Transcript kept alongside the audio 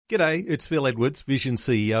G'day, it's Phil Edwards, Vision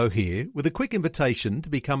CEO here, with a quick invitation to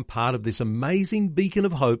become part of this amazing beacon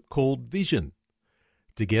of hope called Vision.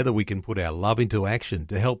 Together we can put our love into action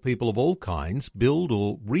to help people of all kinds build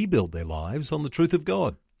or rebuild their lives on the truth of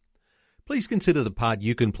God. Please consider the part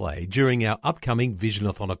you can play during our upcoming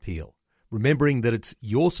Visionathon appeal, remembering that it's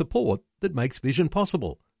your support that makes Vision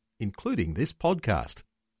possible, including this podcast.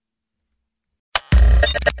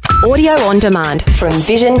 Audio on demand from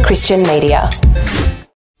Vision Christian Media.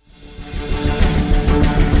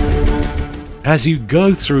 As you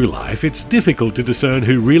go through life, it's difficult to discern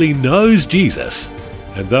who really knows Jesus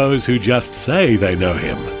and those who just say they know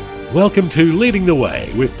him. Welcome to Leading the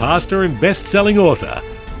Way with pastor and best-selling author,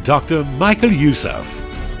 Dr. Michael Youssef.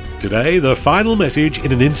 Today, the final message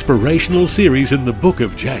in an inspirational series in the book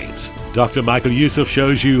of James. Dr. Michael Youssef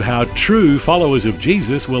shows you how true followers of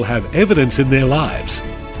Jesus will have evidence in their lives.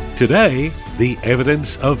 Today, the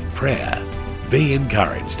evidence of prayer. Be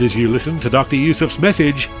encouraged as you listen to Dr. Youssef's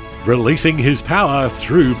message, Releasing His Power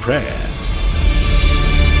Through Prayer.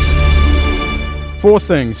 4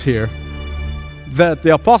 things here that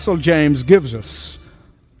the Apostle James gives us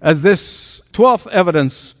as this 12th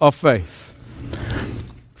evidence of faith.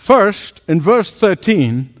 First, in verse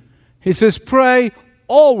 13, he says, pray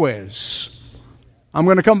always. I'm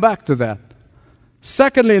going to come back to that.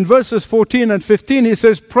 Secondly, in verses 14 and 15, he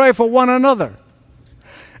says, pray for one another.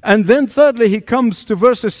 And then thirdly, he comes to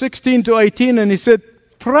verses 16 to 18, and he said,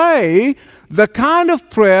 pray the kind of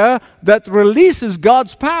prayer that releases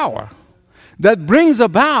God's power, that brings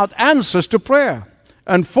about answers to prayer.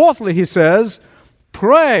 And fourthly, he says,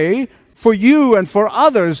 pray for you and for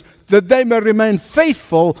others that they may remain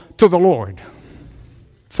faithful to the Lord.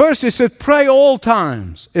 First, he said, pray all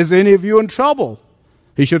times. Is any of you in trouble?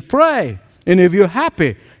 He should pray. Any of you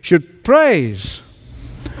happy? Should praise.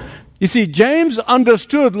 You see, James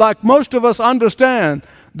understood, like most of us understand,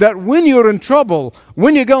 that when you're in trouble,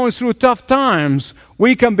 when you're going through tough times,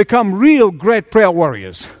 we can become real great prayer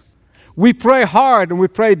warriors. We pray hard and we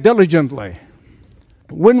pray diligently.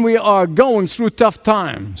 When we are going through tough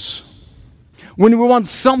times, when we want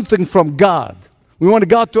something from God, we want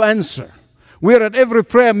God to answer. We're at every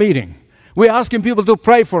prayer meeting. We're asking people to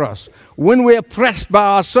pray for us. When we're pressed by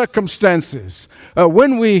our circumstances,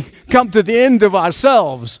 when we come to the end of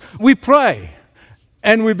ourselves, we pray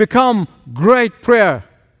and we become great prayer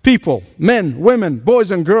people, men, women, boys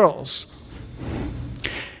and girls.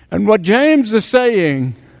 And what James is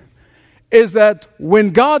saying is that when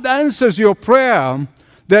God answers your prayer,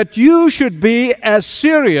 that you should be as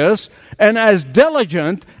serious and as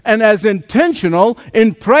diligent and as intentional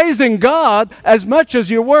in praising God as much as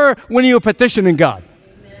you were when you were petitioning God.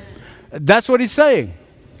 Amen. That's what he's saying.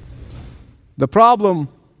 The problem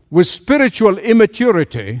with spiritual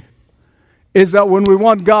immaturity is that when we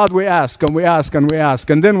want God, we ask and we ask and we ask.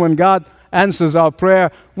 And then when God answers our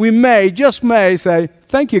prayer, we just may say,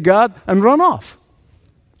 thank you, God, and run off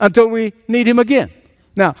until we need Him again.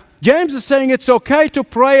 Now, James is saying it's okay to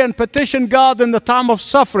pray and petition God in the time of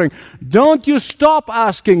suffering. Don't you stop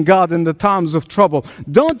asking God in the times of trouble.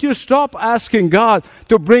 Don't you stop asking God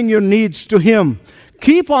to bring your needs to Him.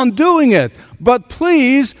 Keep on doing it, but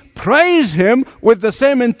please praise Him with the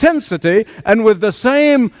same intensity and with the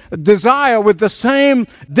same desire, with the same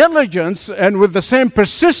diligence and with the same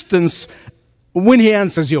persistence when He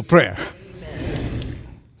answers your prayer. Amen.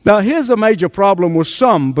 Now, here's a major problem with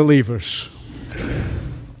some believers.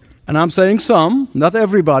 And I'm saying some, not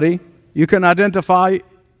everybody. You can identify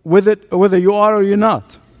with it whether you are or you're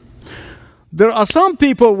not. There are some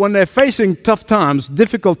people, when they're facing tough times,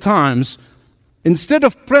 difficult times, instead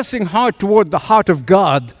of pressing hard toward the heart of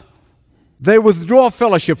God, they withdraw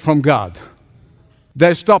fellowship from God.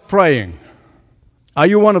 They stop praying. Are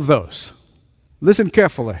you one of those? Listen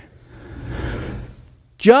carefully.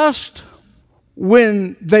 Just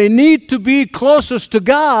when they need to be closest to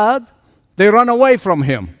God, they run away from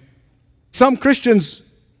Him. Some Christians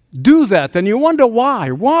do that, and you wonder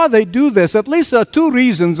why. Why they do this? At least there are 2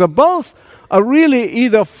 reasons. Both are really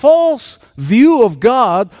either false view of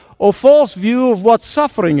God or false view of what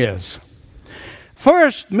suffering is.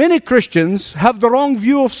 First, many Christians have the wrong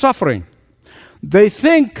view of suffering. They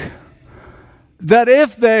think that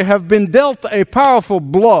if they have been dealt a powerful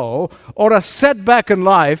blow or a setback in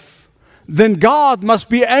life, then God must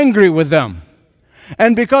be angry with them.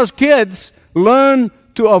 And because kids learn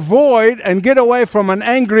to avoid and get away from an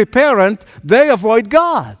angry parent, they avoid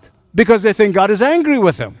God because they think God is angry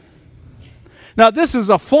with them. Now, this is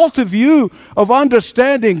a faulty view of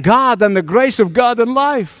understanding God and the grace of God in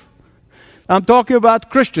life. I'm talking about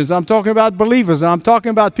Christians. I'm talking about believers. I'm talking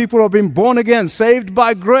about people who have been born again, saved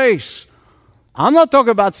by grace. I'm not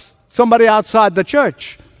talking about somebody outside the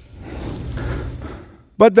church.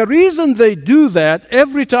 But the reason they do that,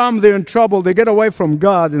 every time they're in trouble, they get away from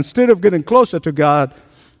God instead of getting closer to God,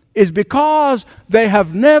 is because they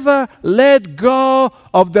have never let go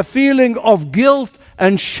of the feeling of guilt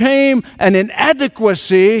and shame and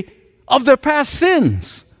inadequacy of their past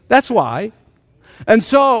sins. That's why. And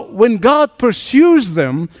so when God pursues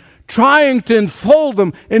them, trying to enfold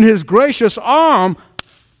them in His gracious arm,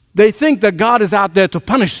 they think that God is out there to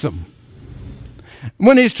punish them.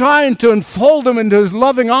 When He's trying to enfold them into His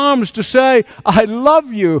loving arms to say, I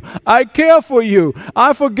love you, I care for you,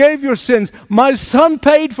 I forgave your sins, my Son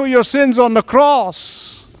paid for your sins on the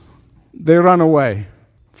cross, they run away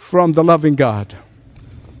from the loving God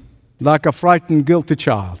like a frightened, guilty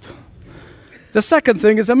child. The second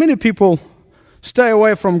thing is that many people stay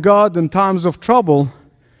away from God in times of trouble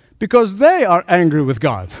because they are angry with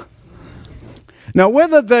God. Now,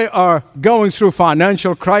 whether they are going through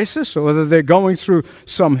financial crisis or whether they're going through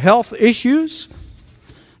some health issues,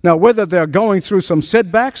 now whether they're going through some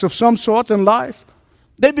setbacks of some sort in life,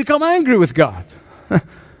 they become angry with God.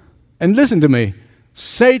 And listen to me,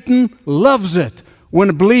 Satan loves it when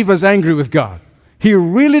a believer is angry with God. He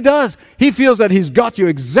really does. He feels that he's got you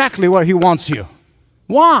exactly where he wants you.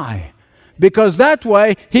 Why? Because that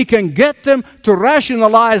way he can get them to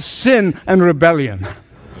rationalize sin and rebellion.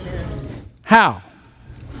 How?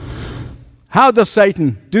 How does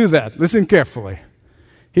Satan do that? Listen carefully.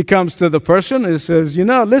 He comes to the person and says,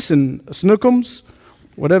 listen, Snookums,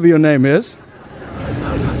 whatever your name is,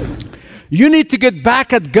 you need to get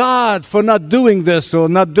back at God for not doing this or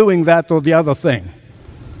not doing that or the other thing.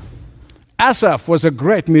 Asaph was a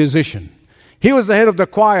great musician. He was the head of the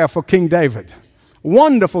choir for King David.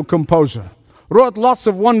 Wonderful composer. Wrote lots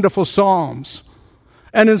of wonderful psalms.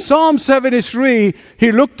 And in Psalm 73,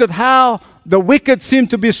 he looked at how the wicked seemed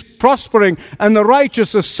to be prospering and the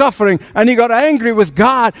righteous are suffering, and he got angry with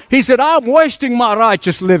God. He said, I'm wasting my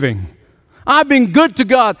righteous living. I've been good to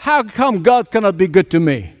God. How come God cannot be good to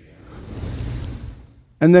me?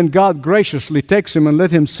 And then God graciously takes him and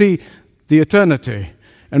let him see the eternity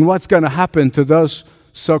and what's going to happen to those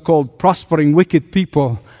so-called prospering wicked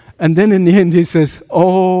people. And then in the end he says,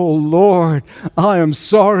 oh Lord, I am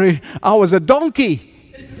sorry. I was a donkey.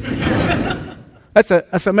 That's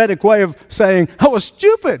a Semitic way of saying, I was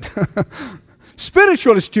stupid.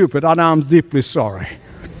 Spiritually stupid, and I'm deeply sorry.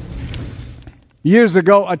 Years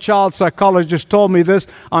ago, a child psychologist told me this.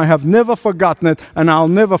 I have never forgotten it, and I'll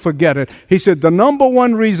never forget it. He said, the number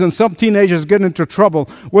one reason some teenagers get into trouble,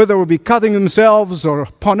 whether it will be cutting themselves or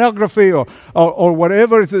pornography or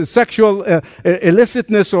whatever, sexual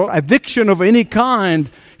illicitness or addiction of any kind,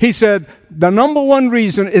 he said, the number one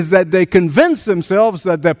reason is that they convince themselves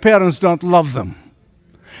that their parents don't love them.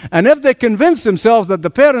 And if they convince themselves that the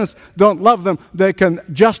parents don't love them, they can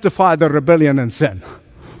justify their rebellion and sin.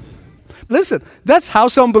 Listen, that's how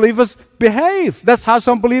some believers behave. That's how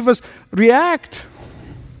some believers react.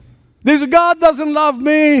 They say, God doesn't love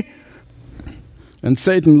me. And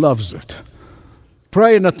Satan loves it.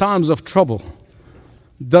 Pray in the times of trouble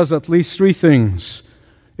does at least three things.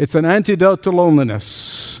 It's an antidote to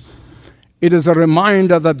loneliness. It is a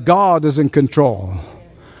reminder that God is in control.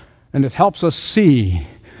 And it helps us see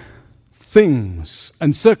things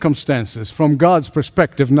and circumstances from God's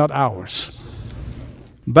perspective, not ours.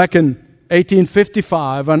 Back in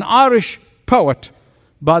 1855, an Irish poet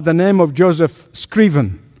by the name of Joseph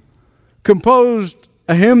Scriven composed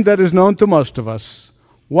a hymn that is known to most of us,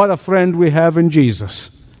 What a Friend We Have in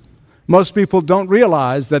Jesus. Most people don't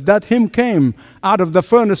realize that hymn came out of the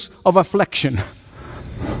furnace of affliction.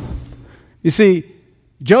 You see,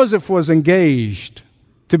 Joseph was engaged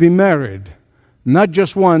to be married, not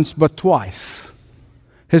just once, but twice.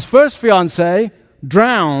 His first fiancée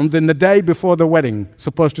drowned in the day before the wedding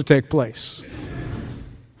supposed to take place.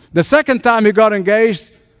 The second time he got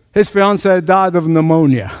engaged, his fiancée died of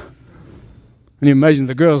pneumonia. And you imagine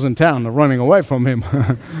the girls in town are running away from him.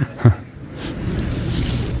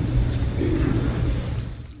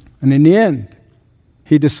 And in the end,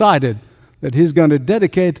 he decided that he's going to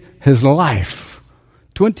dedicate his life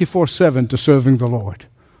 24/7 to serving the Lord.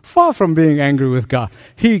 Far from being angry with God,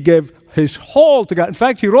 he gave his whole to God. In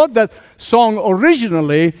fact, he wrote that song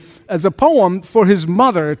originally as a poem for his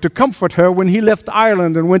mother to comfort her when he left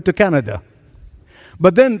Ireland and went to Canada.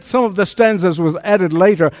 But then some of the stanzas was added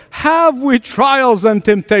later. Have we trials and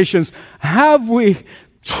temptations? Have we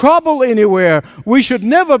trouble anywhere? We should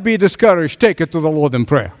never be discouraged. Take it to the Lord in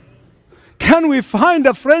prayer. Can we find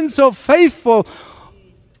a friend so faithful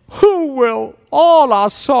who will all our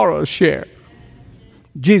sorrows share?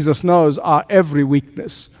 Jesus knows our every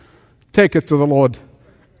weakness. Take it to the Lord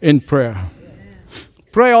in prayer.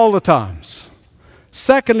 Pray all the times.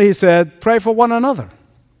 Secondly, he said, pray for one another.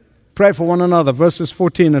 Pray for one another, verses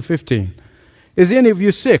 14 and 15. Is any of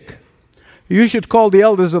you sick? You should call the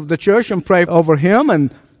elders of the church and pray over him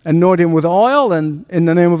and anoint him with oil and in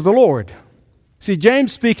the name of the Lord. See,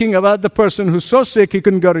 James speaking about the person who's so sick he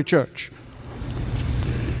couldn't go to church.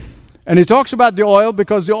 And he talks about the oil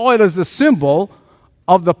because the oil is a symbol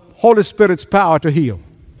of the Holy Spirit's power to heal.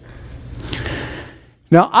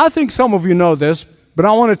 Now, I think some of you know this, but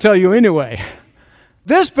I want to tell you anyway.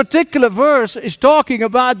 This particular verse is talking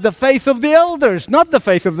about the faith of the elders, not the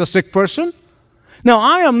faith of the sick person. Now,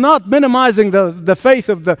 I am not minimizing the faith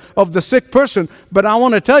of the sick person, but I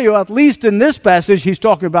want to tell you, at least in this passage, he's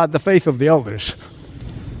talking about the faith of the elders.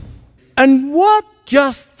 And what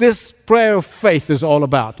just this prayer of faith is all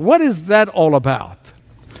about? What is that all about?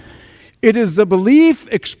 It is the belief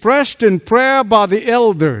expressed in prayer by the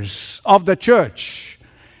elders of the church,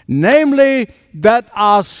 namely that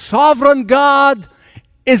our sovereign God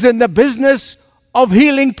is in the business of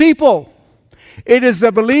healing people. It is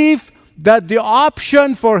the belief that the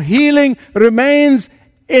option for healing remains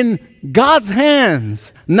in God's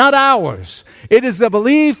hands, not ours. It is the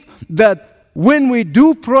belief that when we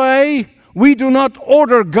do pray, we do not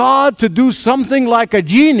order God to do something like a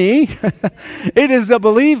genie. It is the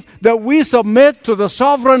belief that we submit to the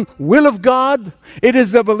sovereign will of God. It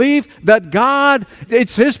is the belief that God,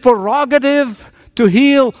 it's His prerogative to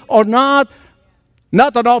heal or not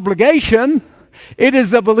an obligation. It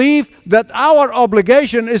is the belief that our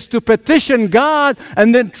obligation is to petition God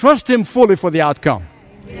and then trust Him fully for the outcome.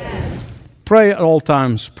 Yes. Pray at all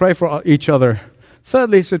times. Pray for each other.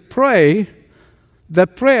 Thirdly, he said, pray the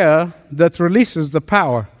prayer that releases the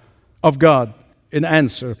power of God in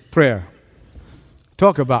answer prayer.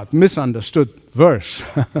 Talk about misunderstood verse.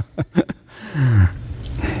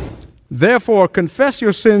 Therefore, confess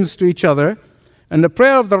your sins to each other, and the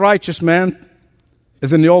prayer of the righteous man,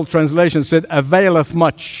 as in the old translation said, availeth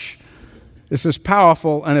much. This is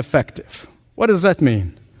powerful and effective. What does that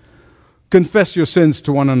mean? Confess your sins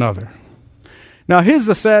to one another. Now, here's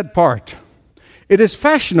the sad part. It is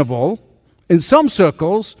fashionable in some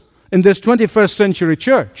circles in this 21st century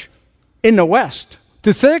church in the West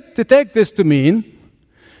to take this to mean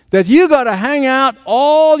that you got to hang out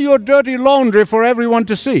all your dirty laundry for everyone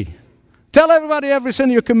to see. Tell everybody every sin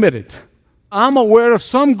you committed. I'm aware of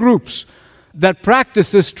some groups that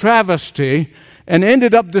practiced this travesty and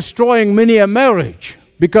ended up destroying many a marriage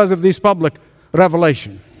because of this public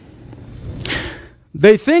revelation.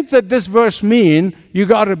 They think that this verse means you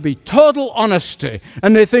got to be total honesty.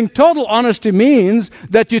 And they think total honesty means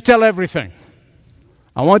that you tell everything.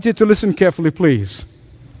 I want you to listen carefully, please.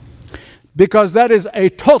 Because that is a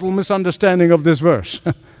total misunderstanding of this verse.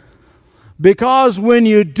 Because when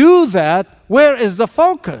you do that, where is the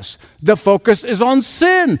focus? The focus is on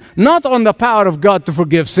sin, not on the power of God to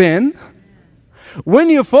forgive sin. When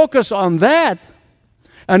you focus on that,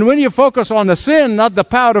 and when you focus on the sin, not the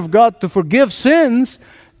power of God to forgive sins,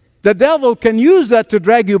 the devil can use that to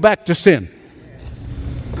drag you back to sin.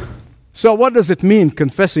 So what does it mean,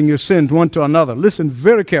 confessing your sin one to another? Listen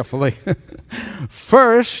very carefully.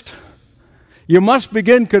 First, you must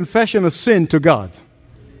begin confession of sin to God.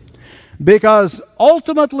 Because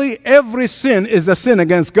ultimately, every sin is a sin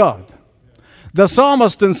against God. The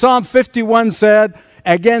psalmist in Psalm 51 said,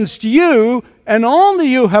 against you and only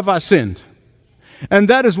you have I sinned. And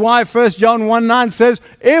that is why 1 John 1:9 says,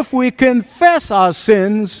 if we confess our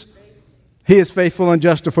sins, He is faithful and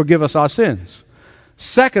just to forgive us our sins.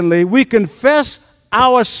 Secondly, we confess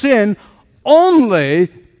our sin only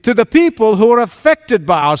to the people who are affected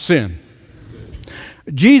by our sin.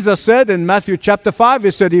 Jesus said in Matthew chapter 5,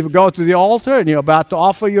 He said, if you go to the altar and you're about to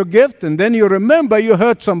offer your gift, and then you remember you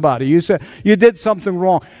hurt somebody, you said you did something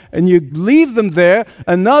wrong, and you leave them there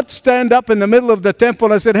and not stand up in the middle of the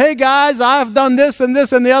temple and said, hey guys, I've done this and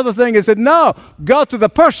the other thing. He said, no, go to the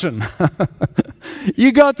person.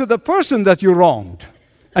 You go to the person that you wronged,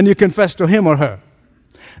 and you confess to him or her.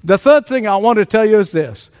 The third thing I want to tell you is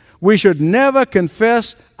this. We should never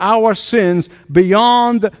confess our sins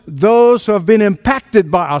beyond those who have been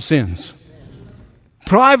impacted by our sins.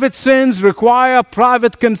 Private sins require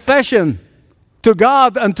private confession to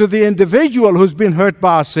God and to the individual who's been hurt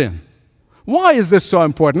by our sin. Why is this so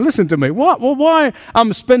important? Listen to me. Why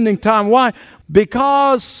I'm spending time? Why?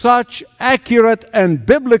 Because such accurate and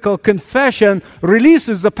biblical confession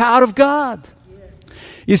releases the power of God.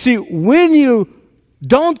 You see, when you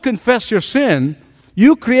don't confess your sin,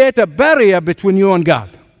 you create a barrier between you and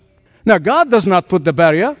God. Now, God does not put the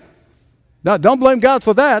barrier. Now, don't blame God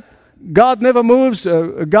for that. God never moves.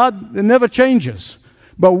 God never changes.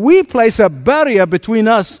 But we place a barrier between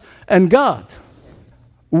us and God.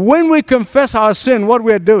 When we confess our sin, what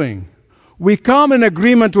we're doing, we come in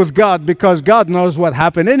agreement with God because God knows what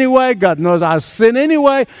happened anyway. God knows our sin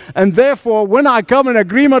anyway. And therefore, when I come in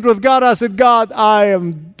agreement with God, I said, God, I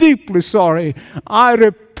am deeply sorry. I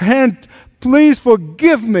repent. Please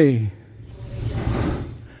forgive me.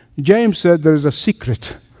 James said there's a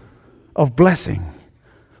secret of blessing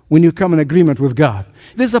when you come in agreement with God.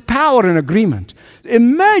 There's a power in agreement.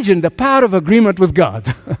 Imagine the power of agreement with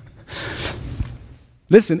God.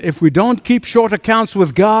 Listen, if we don't keep short accounts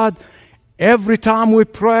with God, every time we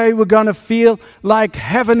pray, we're going to feel like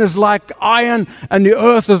heaven is like iron and the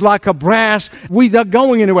earth is like a brass. We are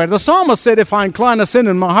going anywhere. The psalmist said, if I incline a sin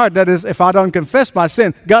in my heart, that is, if I don't confess my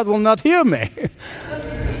sin, God will not hear me.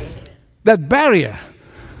 That barrier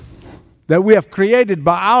that we have created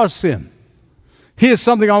by our sin. Here's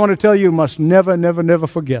something I want to tell you must never, never, never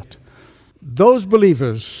forget. Those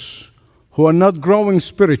believers who are not growing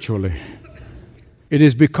spiritually, it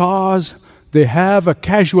is because they have a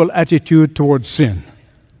casual attitude towards sin.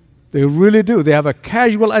 They really do. They have a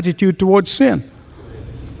casual attitude towards sin.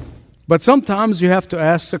 But sometimes you have to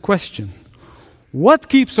ask the question, what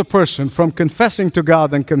keeps a person from confessing to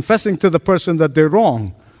God and confessing to the person that they're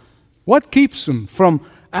wrong? What keeps them from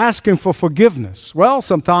asking for forgiveness? Well,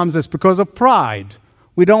 sometimes it's because of pride.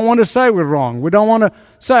 We don't want to say we're wrong. We don't want to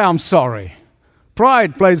say I'm sorry.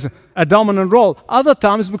 Pride plays a dominant role. Other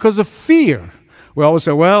times because of fear. We always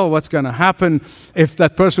say, well, what's going to happen if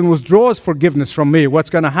that person withdraws forgiveness from me? What's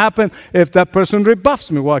going to happen if that person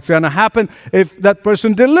rebuffs me? What's going to happen if that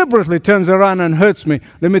person deliberately turns around and hurts me?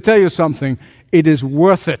 Let me tell you something. It is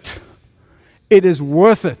worth it. It is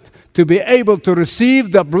worth it to be able to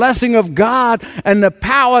receive the blessing of God and the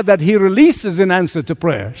power that He releases in answer to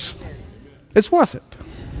prayers. It's worth it.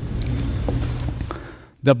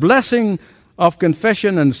 The blessing of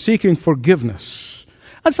confession and seeking forgiveness.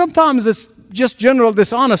 And sometimes it's just general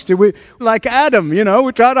dishonesty. We, like Adam,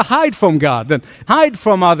 we try to hide from God and hide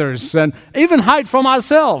from others and even hide from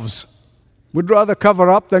ourselves. We'd rather cover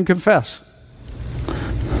up than confess.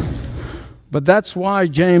 But that's why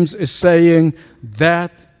James is saying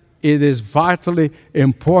that it is vitally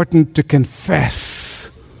important to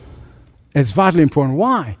confess. It's vitally important.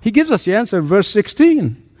 Why? He gives us the answer in verse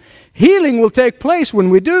 16. Healing will take place when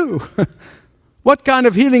we do. What kind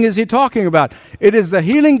of healing is he talking about? It is the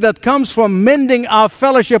healing that comes from mending our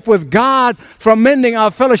fellowship with God, from mending our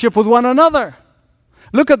fellowship with one another.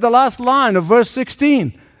 Look at the last line of verse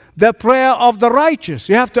 16. The prayer of the righteous.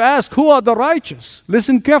 You have to ask, who are the righteous?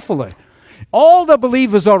 Listen carefully. All the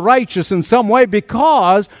believers are righteous in some way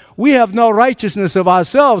because we have no righteousness of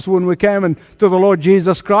ourselves when we came into the Lord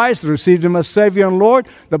Jesus Christ, received Him as Savior and Lord.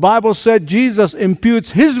 The Bible said Jesus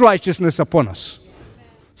imputes His righteousness upon us.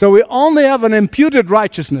 So we only have an imputed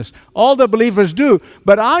righteousness. All the believers do.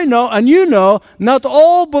 But I know, and you know, not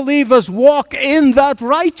all believers walk in that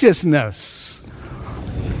righteousness.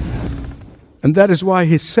 And that is why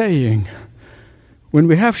he's saying, when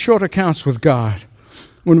we have short accounts with God,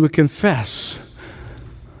 when we confess,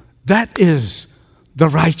 that is the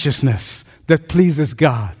righteousness that pleases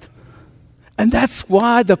God. And that's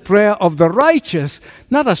why the prayer of the righteous,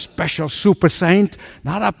 not a special super saint,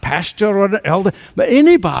 not a pastor or an elder, but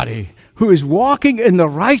anybody who is walking in the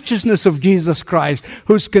righteousness of Jesus Christ,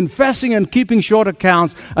 who's confessing and keeping short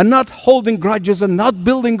accounts and not holding grudges and not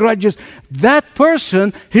building grudges, that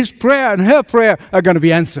person, his prayer and her prayer are going to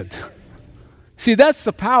be answered. See, that's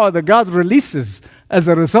the power that God releases as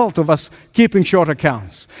a result of us keeping short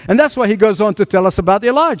accounts. And that's why he goes on to tell us about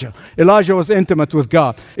Elijah. Elijah was intimate with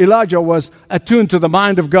God. Elijah was attuned to the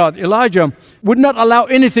mind of God. Elijah would not allow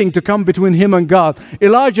anything to come between him and God.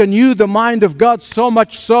 Elijah knew the mind of God so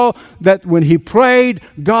much so that when he prayed,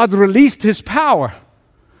 God released his power.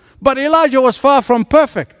 But Elijah was far from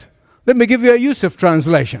perfect. Let me give you a Yusuf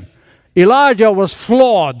translation. Elijah was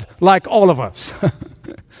flawed like all of us.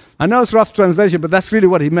 I know it's a rough translation, but that's really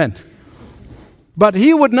what he meant. But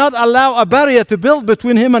he would not allow a barrier to build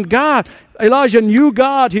between him and God. Elijah knew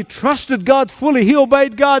God. He trusted God fully. He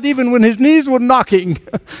obeyed God even when his knees were knocking.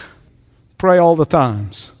 Pray all the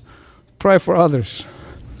times. Pray for others.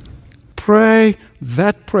 Pray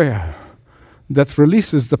that prayer that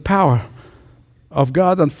releases the power of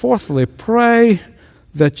God. And fourthly, pray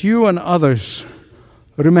that you and others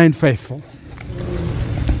remain faithful.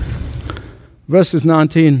 Verses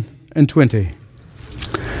 19 and 20.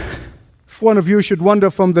 If one of you should wander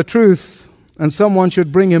from the truth and someone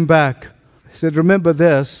should bring him back, he said, remember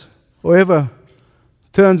this, whoever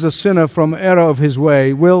turns a sinner from error of his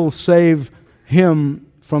way will save him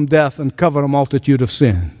from death and cover a multitude of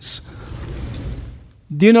sins.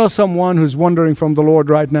 Do you know someone who's wandering from the Lord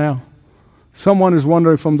right now? Someone who's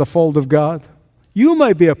wandering from the fold of God? You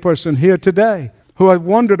may be a person here today who had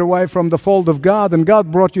wandered away from the fold of God, and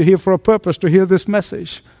God brought you here for a purpose, to hear this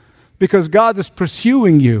message. Because God is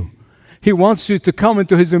pursuing you. He wants you to come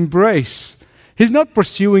into His embrace. He's not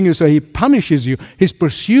pursuing you so He punishes you. He's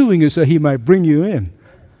pursuing you so He might bring you in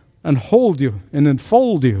and hold you and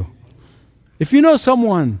enfold you. If you know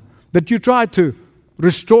someone that you try to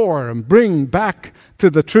restore and bring back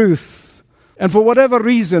to the truth, and for whatever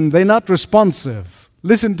reason they're not responsive,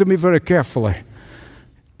 listen to me very carefully.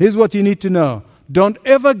 Here's what you need to know. Don't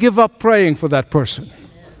ever give up praying for that person.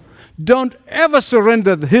 Don't ever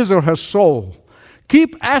surrender his or her soul.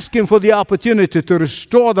 Keep asking for the opportunity to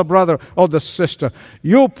restore the brother or the sister.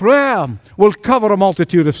 Your prayer will cover a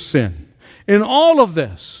multitude of sin. In all of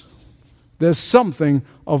this, there's something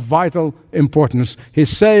of vital importance. He's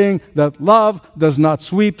saying that love does not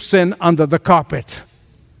sweep sin under the carpet.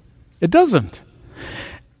 It doesn't.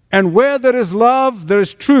 And where there is love, there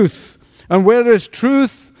is truth. And where there is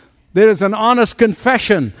truth, there is an honest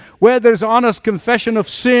confession. Where there is honest confession of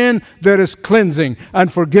sin, there is cleansing and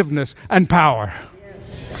forgiveness and power.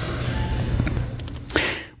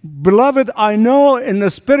 Beloved, I know in the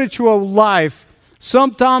spiritual life,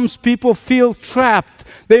 sometimes people feel trapped.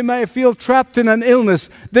 They may feel trapped in an illness.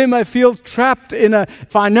 They may feel trapped in a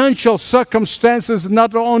financial circumstances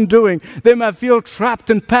not their own doing. They may feel trapped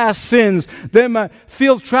in past sins. They may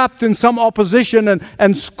feel trapped in some opposition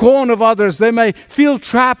and scorn of others. They may feel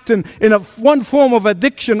trapped in one form of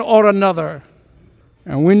addiction or another.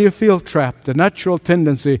 And when you feel trapped, the natural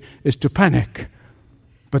tendency is to panic.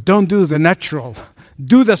 But don't do the natural.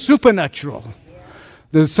 Do the supernatural.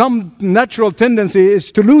 There's some natural tendency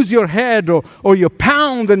is to lose your head or you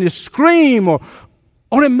pound and you scream or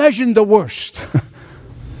imagine the worst.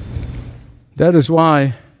 That is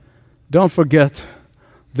why, don't forget,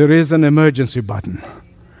 there is an emergency button.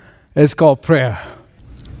 It's called prayer.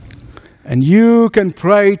 And you can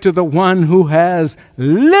pray to the one who has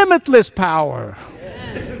limitless power,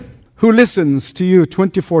 who listens to you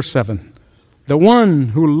 24/7. The one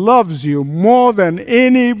who loves you more than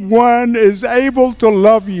anyone is able to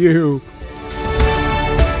love you.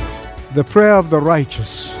 The prayer of the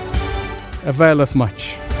righteous availeth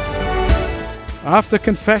much. After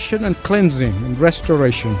confession and cleansing and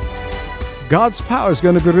restoration, God's power is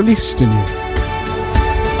going to be released in you.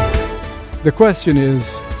 The question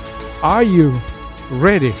is, are you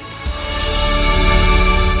ready?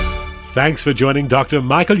 Thanks for joining Dr.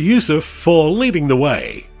 Michael Youssef for Leading the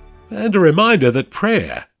Way. And a reminder that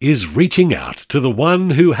prayer is reaching out to the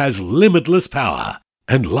one who has limitless power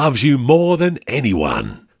and loves you more than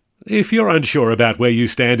anyone. If you're unsure about where you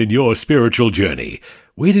stand in your spiritual journey,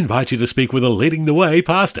 we'd invite you to speak with a Leading the Way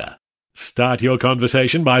pastor. Start your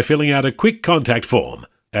conversation by filling out a quick contact form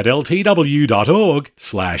at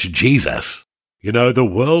ltw.org/Jesus. You know, the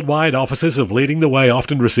worldwide offices of Leading the Way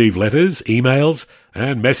often receive letters, emails,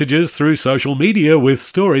 and messages through social media with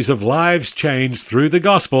stories of lives changed through the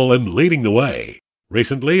gospel and leading the way.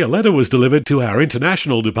 Recently, a letter was delivered to our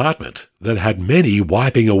international department that had many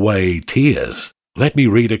wiping away tears. Let me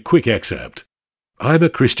read a quick excerpt. I'm a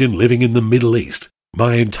Christian living in the Middle East.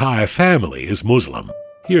 My entire family is Muslim.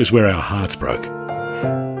 Here's where our hearts broke.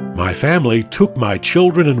 My family took my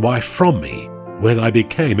children and wife from me when I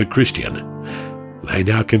became a Christian. They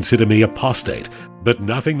now consider me apostate, but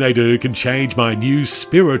nothing they do can change my new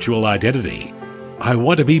spiritual identity. I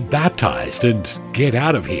want to be baptized and get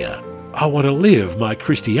out of here. I want to live my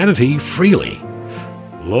Christianity freely.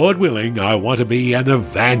 Lord willing, I want to be an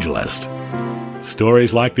evangelist.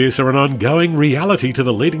 Stories like this are an ongoing reality to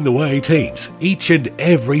the Leading the Way teams each and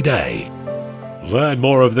every day. Learn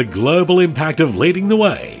more of the global impact of Leading the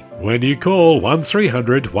Way when you call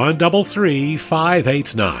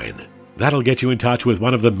 1300-133-589. That'll get you in touch with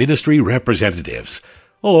one of the ministry representatives,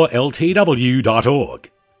 or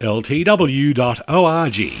ltw.org,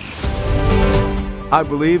 ltw.org. I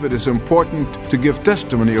believe it is important to give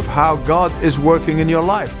testimony of how God is working in your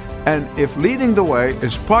life. And if Leading the Way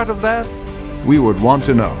is part of that, we would want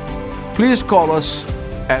to know. Please call us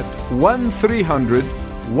at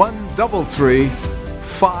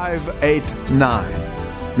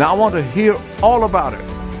 1-300-133-589. Now I want to hear all about it,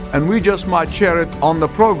 and we just might share it on the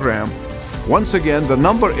program. Once again, the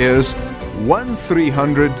number is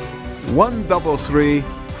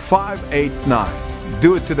 1-300-133-589.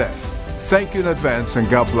 Do it today. Thank you in advance, and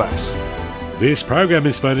God bless. This program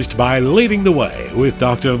is furnished by Leading the Way with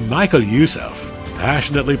Dr. Michael Youssef,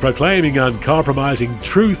 passionately proclaiming uncompromising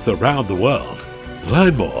truth around the world.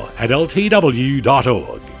 Learn more at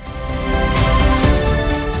ltw.org.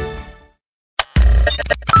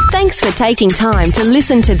 Thanks for taking time to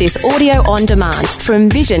listen to this audio on demand from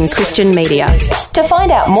Vision Christian Media. To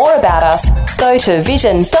find out more about us, go to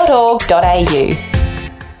vision.org.au.